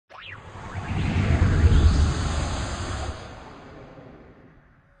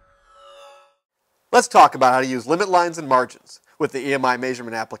Let's talk about how to use limit lines and margins with the EMI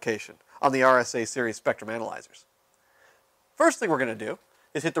measurement application on the RSA series spectrum analyzers. First thing we're going to do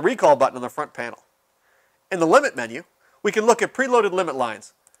is hit the RIGOL button on the front panel. In the limit menu, we can look at preloaded limit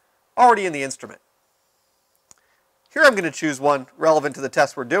lines already in the instrument. Here I'm going to choose one relevant to the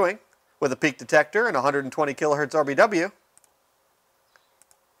test we're doing with a peak detector and 120 kilohertz RBW.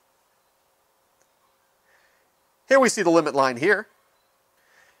 Here we see the limit line here.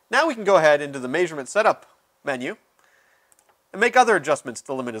 Now we can go ahead into the measurement setup menu and make other adjustments to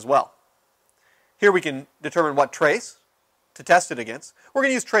the limit as well. Here we can determine what trace to test it against. We're going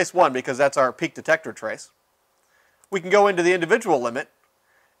to use trace 1 because that's our peak detector trace. We can go into the individual limit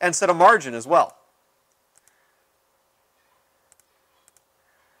and set a margin as well.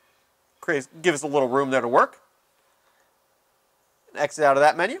 Give us a little room there to work. Exit out of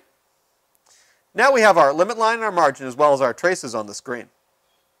that menu. Now we have our limit line and our margin as well as our traces on the screen.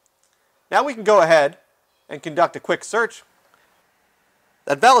 Now we can go ahead and conduct a quick search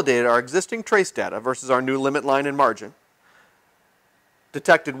that validated our existing trace data versus our new limit line and margin,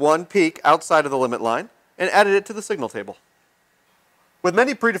 detected one peak outside of the limit line, and added it to the signal table. With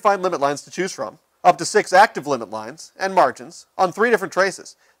many predefined limit lines to choose from, up to 6 active limit lines and margins on 3 different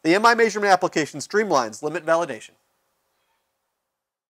traces, the EMI measurement application streamlines limit validation.